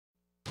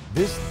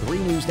This 3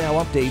 News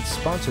Now update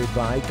sponsored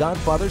by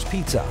Godfather's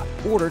Pizza.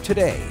 Order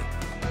today.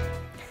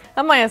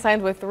 I'm Maya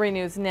Signs with 3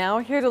 News Now.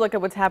 Here to look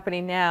at what's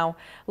happening now.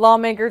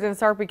 Lawmakers in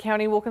Sarpy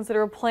County will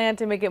consider a plan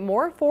to make it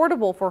more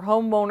affordable for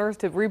homeowners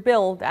to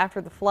rebuild after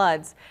the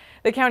floods.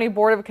 The County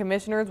Board of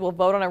Commissioners will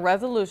vote on a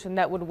resolution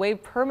that would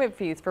waive permit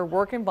fees for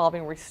work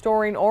involving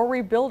restoring or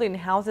rebuilding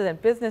houses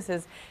and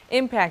businesses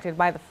impacted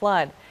by the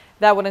flood.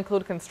 That would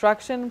include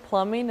construction,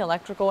 plumbing,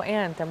 electrical,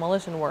 and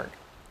demolition work.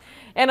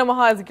 And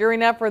Omaha is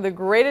gearing up for the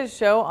greatest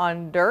show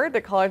on dirt. The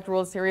College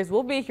World Series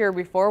will be here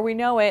before we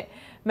know it.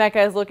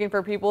 Mecca is looking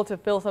for people to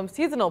fill some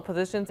seasonal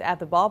positions at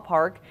the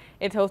ballpark.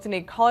 It's hosting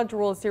a College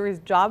World Series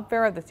job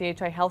fair at the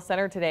CHI Health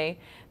Center today.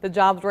 The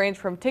jobs range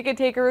from ticket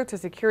takers to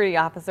security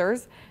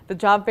officers. The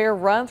job fair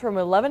runs from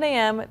 11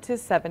 a.m. to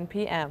 7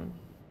 p.m.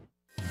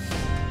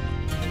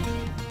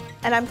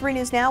 And I'm 3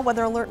 News Now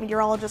weather alert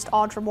meteorologist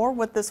Audra Moore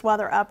with this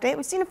weather update.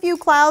 We've seen a few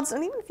clouds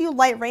and even a few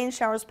light rain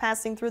showers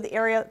passing through the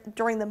area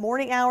during the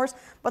morning hours,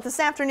 but this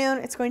afternoon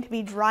it's going to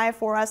be dry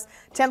for us.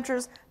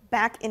 Temperatures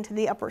back into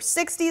the upper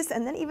 60s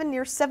and then even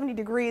near 70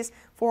 degrees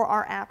for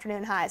our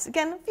afternoon highs.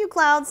 Again, a few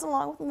clouds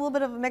along with a little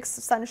bit of a mix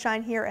of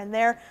sunshine here and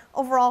there.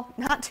 Overall,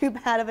 not too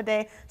bad of a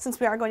day since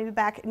we are going to be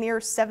back near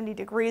 70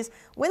 degrees.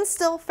 Winds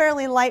still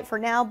fairly light for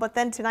now, but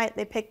then tonight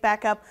they pick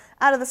back up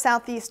out of the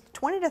southeast,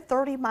 20 to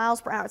 30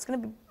 miles per hour. It's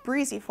going to be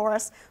breezy for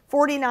us.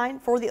 49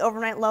 for the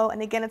overnight low,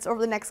 and again, it's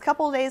over the next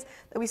couple of days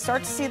that we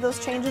start to see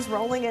those changes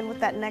rolling in with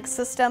that next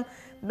system.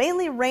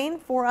 Mainly rain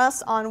for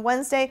us on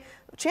Wednesday.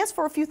 A chance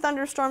for a few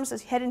thunderstorms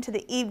as you head into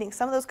the evening.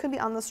 Some of those could be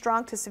on the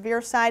strong to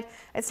severe side.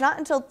 It's not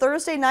until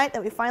Thursday night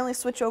that we finally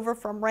switch over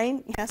from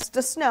rain, yes,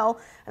 to snow,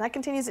 and that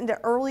continues into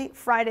early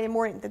Friday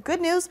morning. The good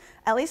news,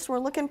 at least we're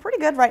looking pretty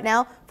good right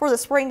now for the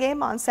spring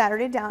game on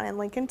Saturday down in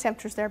Lincoln.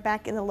 Temperatures there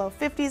back in the low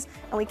 50s,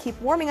 and we keep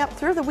warming up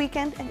through the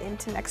weekend and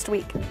into next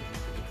week.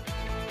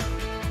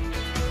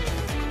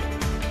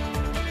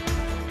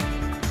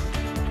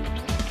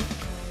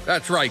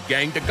 That's right,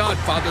 gang. The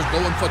Godfather's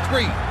going for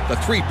 3. The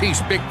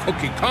 3-piece big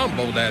cookie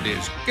combo, that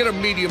is. Get a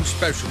medium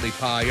specialty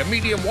pie, a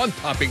medium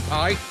 1-topping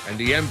pie, and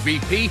the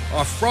MVP,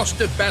 a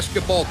frosted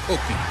basketball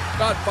cookie.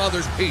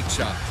 Godfather's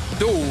Pizza.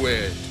 Do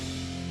it.